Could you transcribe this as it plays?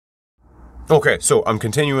Okay, so I'm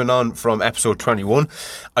continuing on from episode 21.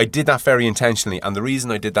 I did that very intentionally, and the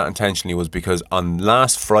reason I did that intentionally was because on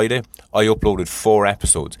last Friday, I uploaded 4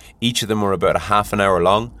 episodes. Each of them were about a half an hour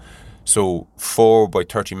long, so 4 by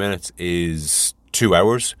 30 minutes is 2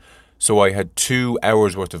 hours. So I had 2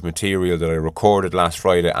 hours worth of material that I recorded last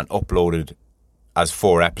Friday and uploaded as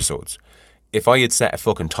 4 episodes. If I had set a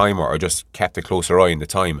fucking timer or just kept a closer eye on the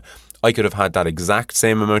time, I could have had that exact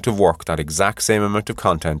same amount of work, that exact same amount of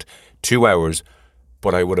content, 2 hours,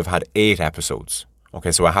 but I would have had 8 episodes.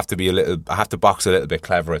 Okay, so I have to box a little bit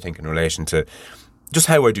clever, I think, in relation to just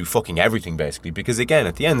how I do fucking everything, basically. Because again,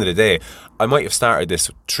 at the end of the day, I might have started this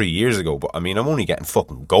 3 years ago, but I mean, I'm only getting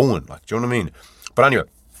fucking going, like, do you know what I mean? But anyway,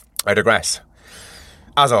 I digress.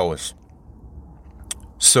 As always.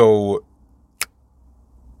 So,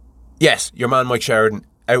 yes, your man Mike Sheridan,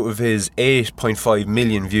 out of his 8.5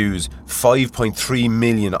 million views, 5.3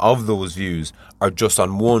 million of those views are just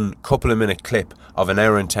on one couple of minute clip of an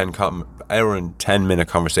hour and 10 minute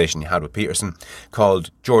conversation he had with Peterson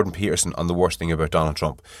called Jordan Peterson on the worst thing about Donald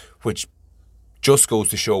Trump, which just goes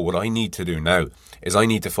to show what I need to do now is I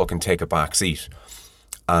need to fucking take a back seat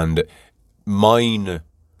and mine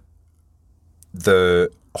the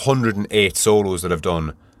 108 solos that I've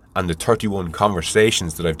done and the 31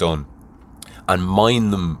 conversations that I've done and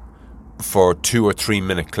mine them for 2 or 3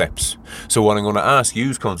 minute clips. So what I'm going to ask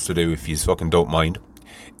you cunts to do, if you fucking don't mind,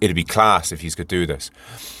 it'd be class if you could do this.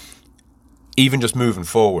 Even just moving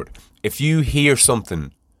forward, if you hear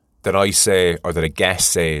something that I say or that a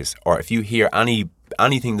guest says, or if you hear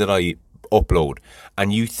anything that I upload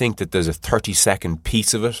and you think that there's a 30-second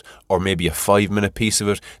piece of it or maybe a 5-minute piece of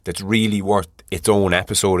it that's really worth its own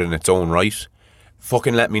episode in its own right,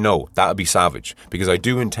 fucking let me know. That would be savage, because I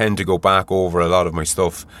do intend to go back over a lot of my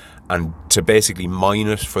stuff and to basically mine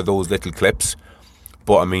it for those little clips.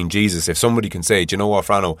 But I mean, Jesus, if somebody can say, do you know what,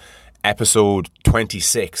 Frano, episode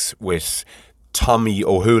 26 with Tommy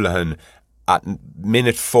O'Houlihan at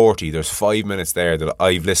minute 40, there's 5 minutes there that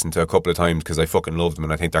I've listened to a couple of times because I fucking love them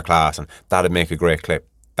and I think they're class, and that'd make a great clip.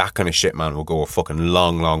 That kind of shit, man, will go a fucking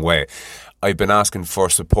long, long way. I've been asking for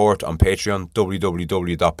support on Patreon,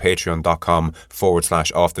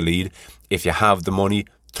 www.patreon.com/offthelead. If you have the money,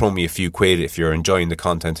 throw me a few quid. If you're enjoying the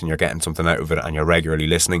content and you're getting something out of it and you're regularly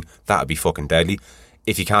listening, that'd be fucking deadly.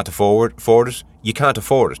 If you can't afford it, you can't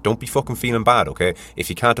afford it. Don't be fucking feeling bad, okay? If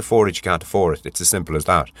you can't afford it, you can't afford it. It's as simple as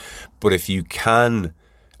that. But if you can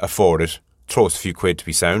afford it, throw us a few quid to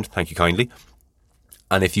be sound. Thank you kindly.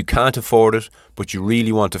 And if you can't afford it, but you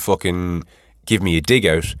really want to fucking give me a dig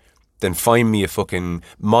out, then find me a fucking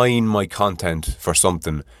mine my content for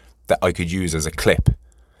something that I could use as a clip,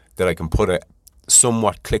 that I can put a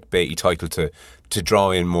somewhat clickbaity title to draw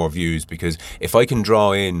in more views. Because if I can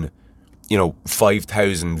draw in,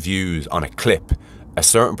 5,000 views on a clip, a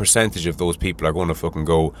certain percentage of those people are going to fucking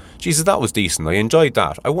go, Jesus, that was decent, I enjoyed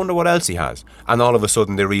that, I wonder what else he has. And all of a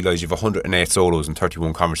sudden they realise you've 108 solos and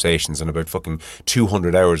 31 conversations and about fucking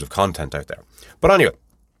 200 hours of content out there. But anyway,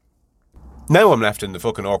 now I'm left in the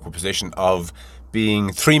fucking awkward position of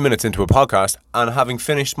being 3 minutes into a podcast and having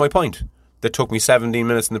finished my point that took me 17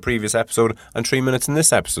 minutes in the previous episode and 3 minutes in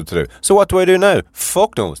this episode to do. So what do I do now?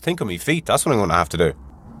 Fuck knows. Think of me feet. That's what I'm going to have to do.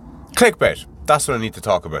 Clickbait. That's what I need to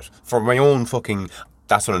talk about. For my own fucking...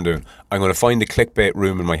 That's what I'm doing. I'm going to find the clickbait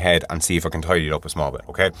room in my head and see if I can tidy it up a small bit,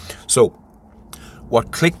 okay? So,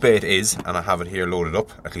 what clickbait is, and I have it here loaded up,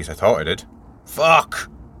 at least I thought I did. Fuck!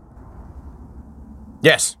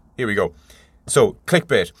 Yes, here we go. So,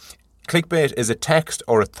 clickbait. Clickbait is a text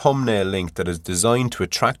or a thumbnail link that is designed to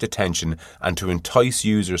attract attention and to entice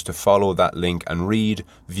users to follow that link and read,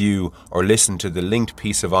 view, or listen to the linked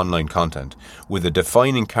piece of online content, with a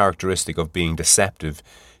defining characteristic of being deceptive,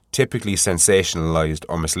 typically sensationalized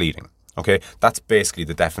or misleading. Okay, that's basically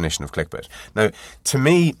the definition of clickbait. Now, to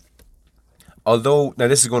me, although, now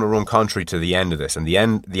this is going to run contrary to the end of this, and the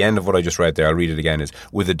end of what I just read there, I'll read it again, is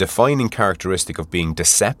with a defining characteristic of being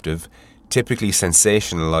deceptive, typically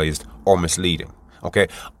sensationalized or misleading. Okay,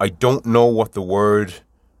 I don't know what the word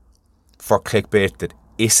for clickbait that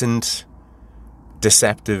isn't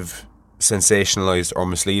deceptive, sensationalized or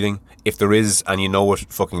misleading. If there is, and you know it,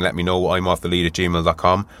 fucking let me know. I'm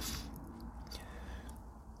offthelead@gmail.com.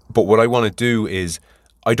 But what I want to do is,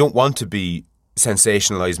 I don't want to be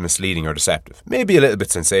sensationalized, misleading or deceptive. Maybe a little bit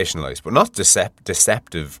sensationalized, but not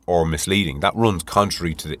deceptive or misleading. That runs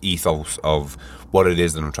contrary to the ethos of what it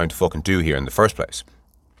is that I'm trying to fucking do here in the first place.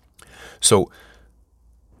 So,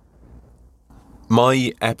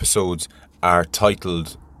 my episodes are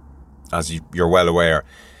titled, as you're well aware,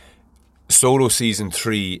 Solo Season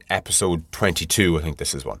 3, Episode 22, I think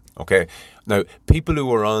this is one. Okay? Now, people who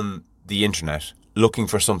are on the internet looking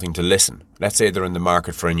for something to listen, let's say they're in the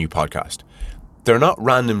market for a new podcast, they're not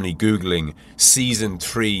randomly Googling season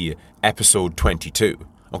 3, episode 22.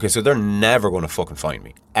 Okay, so they're never going to fucking find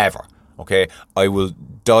me, ever. Okay, I will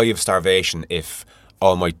die of starvation if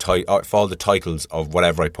all the titles of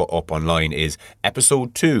whatever I put up online is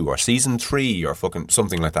episode 2 or season 3 or fucking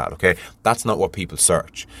something like that. Okay, that's not what people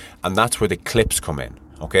search, and that's where the clips come in.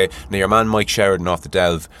 Okay, now your man Mike Sheridan off the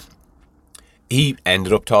Delve, he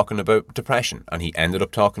ended up talking about depression, and he ended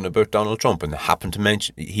up talking about Donald Trump, and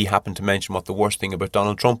he happened to mention what the worst thing about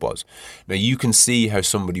Donald Trump was. Now you can see how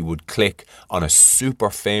somebody would click on a super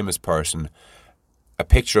famous person, a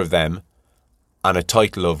picture of them, and a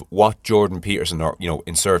title of what Jordan Peterson, or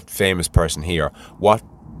insert famous person here, what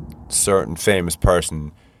certain famous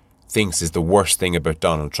person thinks is the worst thing about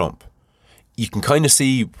Donald Trump. You can kind of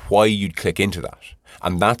see why you'd click into that,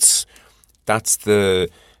 and that's the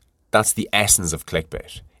essence of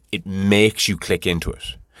clickbait. It makes you click into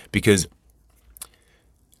it, because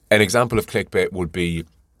an example of clickbait would be,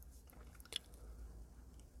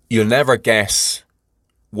 you'll never guess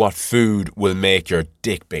what food will make your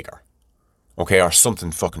dick bigger. Okay, or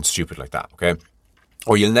something fucking stupid like that, okay?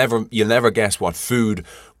 Or you'll never guess what food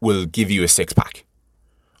will give you a six-pack,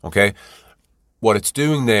 okay? What it's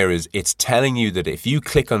doing there is it's telling you that if you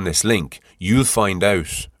click on this link, you'll find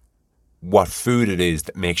out what food it is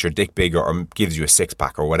that makes your dick bigger or gives you a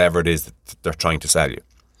six-pack or whatever it is that they're trying to sell you.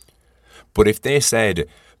 But if they said,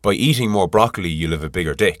 by eating more broccoli, you'll have a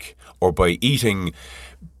bigger dick, or by eating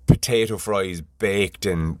potato fries baked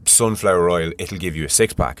in sunflower oil, it'll give you a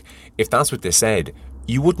six-pack. If that's what they said,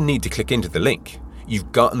 you wouldn't need to click into the link.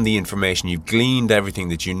 You've gotten the information, you've gleaned everything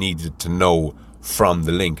that you needed to know from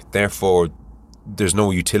the link. Therefore, there's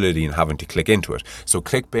no utility in having to click into it. So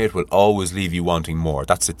clickbait will always leave you wanting more.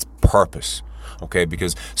 That's its purpose. Okay,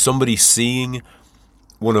 because somebody seeing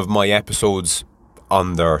one of my episodes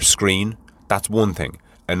on their screen, that's one thing.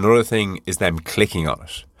 Another thing is them clicking on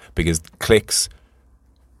it, because clicks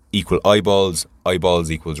equal eyeballs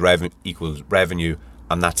equals revenue,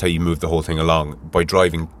 and that's how you move the whole thing along, by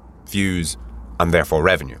driving views and therefore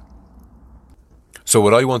revenue. So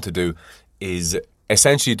what I want to do is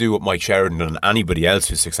essentially do what Mike Sheridan and anybody else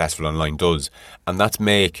who's successful online does, and that's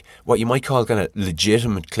make what you might call kind of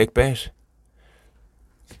legitimate clickbait.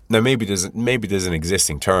 Now maybe there's an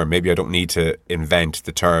existing term. Maybe I don't need to invent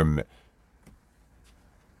the term.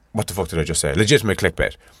 What the fuck did I just say? Legitimate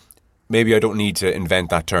clickbait. Maybe I don't need to invent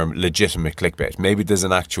that term, legitimate clickbait. Maybe there's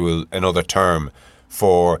another term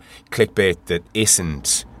for clickbait that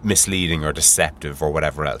isn't misleading or deceptive or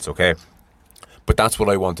whatever else, okay? But that's what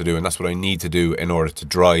I want to do, and that's what I need to do in order to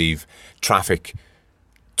drive traffic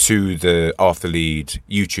to the Off the Lead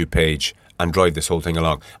YouTube page and drive this whole thing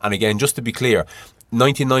along. And again, just to be clear,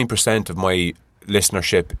 99% of my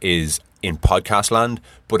listenership is in podcast land,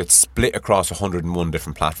 but it's split across 101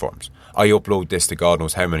 different platforms. I upload this to God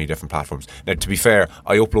knows how many different platforms. Now, to be fair,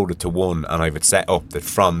 I upload it to one, and I've it set up that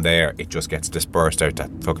from there it just gets dispersed out to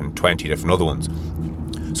fucking 20 different other ones.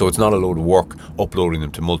 So it's not a load of work uploading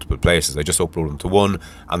them to multiple places. I just upload them to one,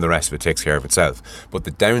 and the rest of it takes care of itself. But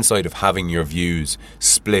the downside of having your views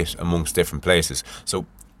split amongst different places. So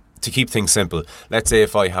to keep things simple, let's say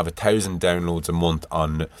if I have 1,000 downloads a month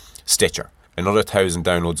on Stitcher, another 1,000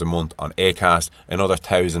 downloads a month on Acast, another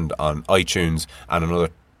 1,000 on iTunes, and another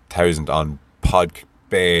 1,000 on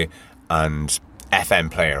Podbay and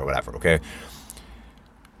FM Player or whatever, okay?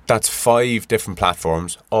 That's 5 different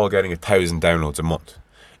platforms, all getting 1,000 downloads a month.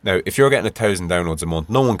 Now, if you're getting 1,000 downloads a month,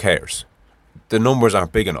 no one cares. The numbers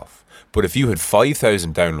aren't big enough. But if you had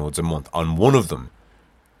 5,000 downloads a month on one of them,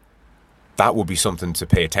 that would be something to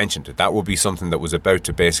pay attention to. That would be something that was about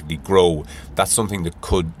to basically grow. That's something that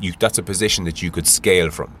that's a position that you could scale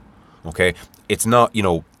from. Okay? It's not,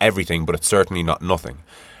 everything, but it's certainly not nothing.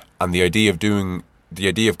 And the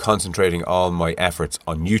idea of concentrating all my efforts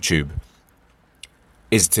on YouTube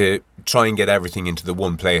is to try and get everything into the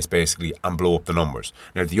one place basically and blow up the numbers.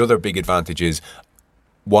 Now, the other big advantage is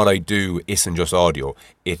what I do isn't just audio.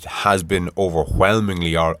 It has been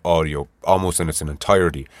overwhelmingly audio, almost in its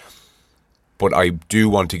entirety. But I do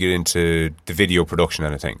want to get into the video production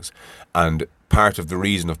end of things. And part of the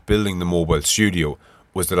reason of building the mobile studio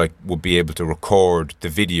was that I would be able to record the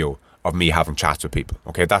video of me having chats with people.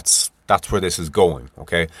 Okay, that's where this is going.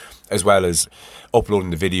 Okay, as well as uploading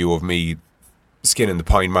the video of me skinning the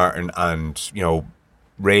pine marten and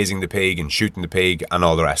raising the pig and shooting the pig and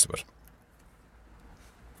all the rest of it.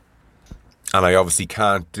 And I obviously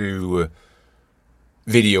can't do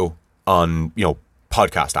video on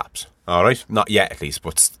podcast apps. All right, not yet at least,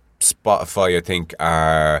 but Spotify I think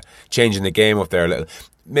are changing the game up there a little.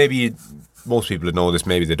 Maybe most people know this,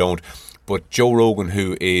 maybe they don't. But Joe Rogan,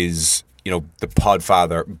 who is, the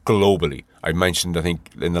podfather globally. I mentioned, I think,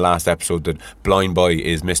 in the last episode that Blind Boy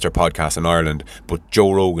is Mr. Podcast in Ireland, but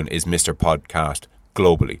Joe Rogan is Mr. Podcast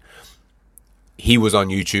globally. He was on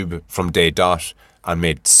YouTube from day dot and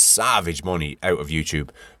made savage money out of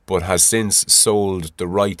YouTube, but has since sold the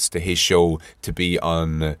rights to his show to be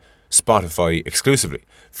on Spotify exclusively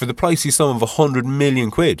for the pricey sum of 100 million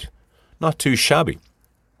quid. Not too shabby.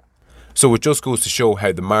 So it just goes to show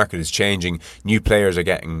how the market is changing. New players are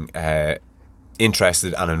getting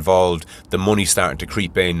interested and involved. The money's starting to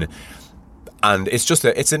creep in, and it's just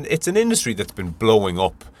it's an industry that's been blowing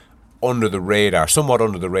up under the radar, somewhat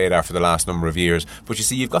under the radar for the last number of years. But you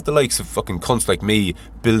see, you've got the likes of fucking cunts like me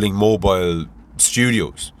building mobile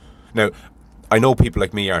studios. Now, I know people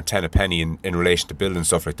like me aren't 10 a penny in relation to building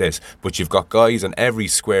stuff like this, but you've got guys on every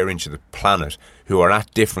square inch of the planet who are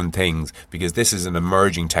at different things, because this is an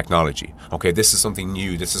emerging technology. Okay, this is something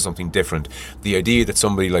new, this is something different. The idea that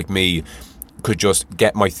somebody like me could just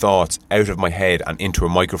get my thoughts out of my head and into a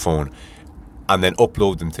microphone and then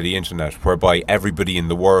upload them to the internet, whereby everybody in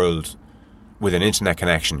the world with an internet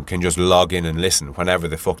connection can just log in and listen whenever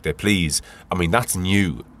the fuck they please. I mean, that's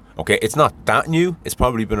new. Okay, it's not that new. It's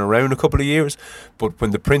probably been around a couple of years. But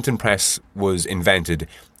when the printing press was invented,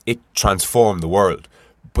 it transformed the world.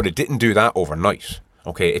 But it didn't do that overnight.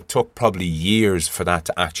 Okay, it took probably years for that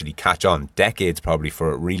to actually catch on. Decades probably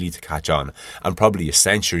for it really to catch on. And probably a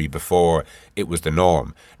century before it was the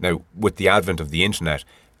norm. Now, with the advent of the internet,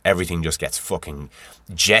 everything just gets fucking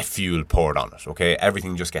jet fuel poured on it. Okay,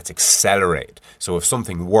 everything just gets accelerated. So if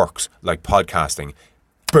something works, like podcasting,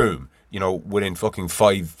 boom, within fucking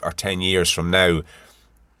 5 or 10 years from now.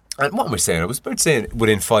 And what am I saying? I was about saying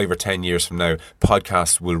within 5 or 10 years from now,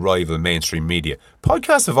 podcasts will rival mainstream media.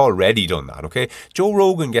 Podcasts have already done that, okay? Joe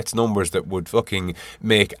Rogan gets numbers that would fucking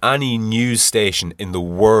make any news station in the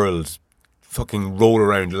world fucking roll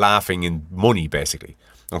around laughing in money, basically,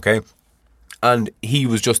 okay? And he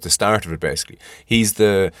was just the start of it, basically. He's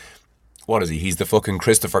the fucking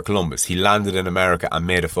Christopher Columbus. He landed in America and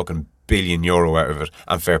made a fucking billion euro out of it,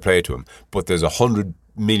 and fair play to him. But there's 100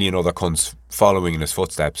 million other cunts following in his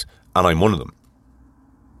footsteps, and I'm one of them.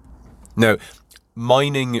 Now,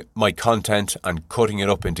 mining my content and cutting it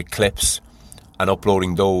up into clips and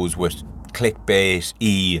uploading those with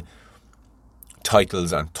clickbait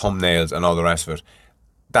titles and thumbnails and all the rest of it,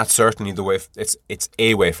 that's certainly the way. It's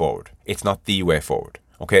a way forward. It's not the way forward.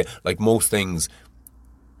 Okay, like most things,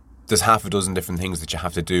 there's half a dozen different things that you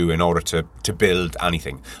have to do in order to build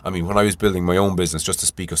anything. I mean, when I was building my own business, just to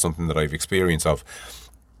speak of something that I've experience of,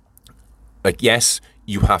 like, yes,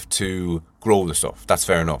 you have to grow the stuff. That's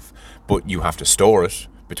fair enough. But you have to store it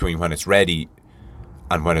between when it's ready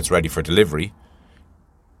and when it's ready for delivery.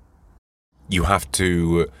 You have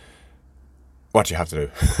to... What do you have to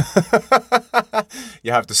do?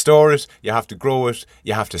 You have to store it, you have to grow it,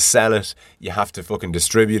 you have to sell it, you have to fucking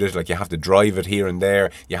distribute it, like you have to drive it here and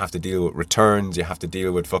there, you have to deal with returns, you have to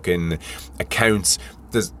deal with fucking accounts.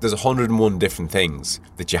 There's 101 different things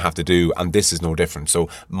that you have to do, and this is no different. So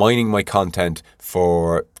mining my content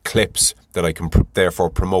for clips that I can therefore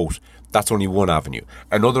promote, that's only one avenue.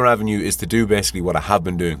 Another avenue is to do basically what I have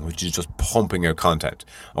been doing, which is just pumping out content,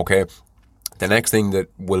 okay? The next thing that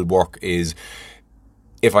will work is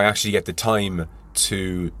if I actually get the time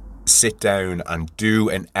to sit down and do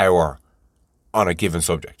an hour on a given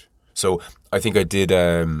subject. So I think I did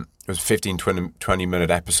it was a 15-20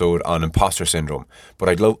 minute episode on imposter syndrome, but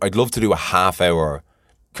I'd love to do a half hour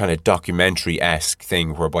kind of documentary-esque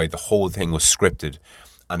thing whereby the whole thing was scripted,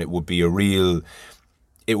 and it would be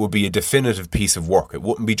a definitive piece of work. It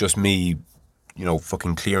wouldn't be just me,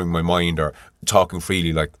 fucking clearing my mind or talking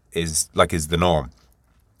freely like is the norm.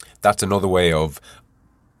 That's another way of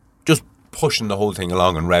just pushing the whole thing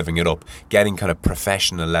along and revving it up, getting kind of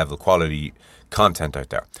professional level quality content out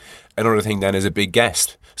there. Another thing then is a big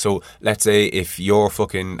guest. So let's say if you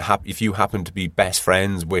happen to be best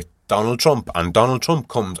friends with Donald Trump and Donald Trump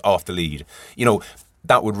comes off the lead,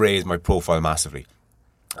 that would raise my profile massively.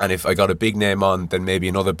 And if I got a big name on, then maybe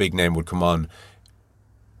another big name would come on.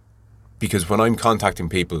 Because when I'm contacting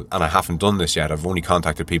people, and I haven't done this yet, I've only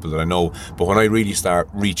contacted people that I know, but when I really start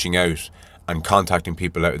reaching out and contacting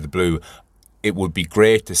people out of the blue, it would be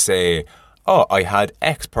great to say, oh, I had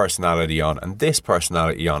X personality on, and this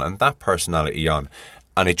personality on, and that personality on.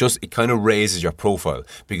 And it kind of raises your profile,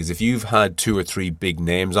 because if you've had 2 or 3 big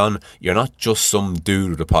names on, you're not just some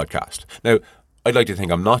dude with a podcast. Now, I'd like to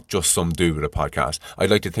think I'm not just some dude with a podcast.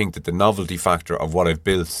 I'd like to think that the novelty factor of what I've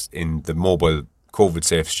built in the mobile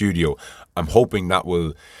COVID-safe studio, I'm hoping that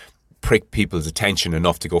will prick people's attention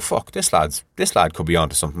enough to go, fuck, this lad could be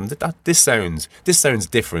onto something. This sounds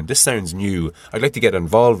different. This sounds new. I'd like to get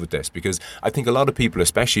involved with this, because I think a lot of people,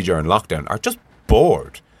 especially during lockdown, are just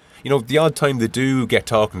bored. You know, the odd time they do get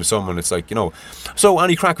talking to someone, it's like, you know, so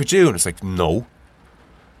any crack with you? And it's like, no.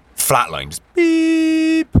 Flatline, just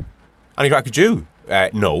beep. Any crack with you?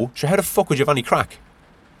 No. Sure, how the fuck would you have any crack?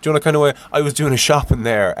 Do you know, kind of way? I was doing a shopping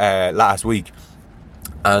there last week,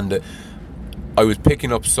 and I was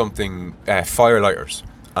picking up something, fire lighters,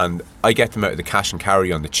 and I get them out of the cash and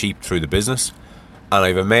carry on the cheap through the business, and I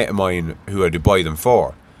have a mate of mine who I do buy them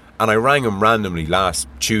for, and I rang him randomly last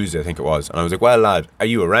Tuesday, I think it was, and I was like, well lad, are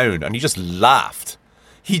you around? And he just laughed.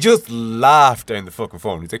 He just laughed down the fucking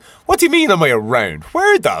phone. He's like, what do you mean am I around?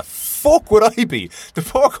 Where the fuck would I be? The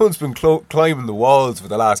poor cunt's been climbing the walls for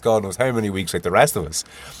the last God knows how many weeks like the rest of us.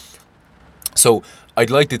 So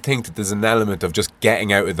I'd like to think that there's an element of just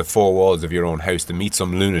getting out of the four walls of your own house to meet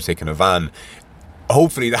some lunatic in a van.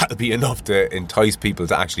 Hopefully that'll be enough to entice people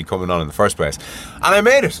to actually coming on in the first place. And I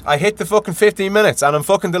made it. I hit the fucking 15 minutes and I'm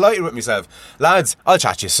fucking delighted with myself. Lads, I'll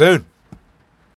chat to you soon.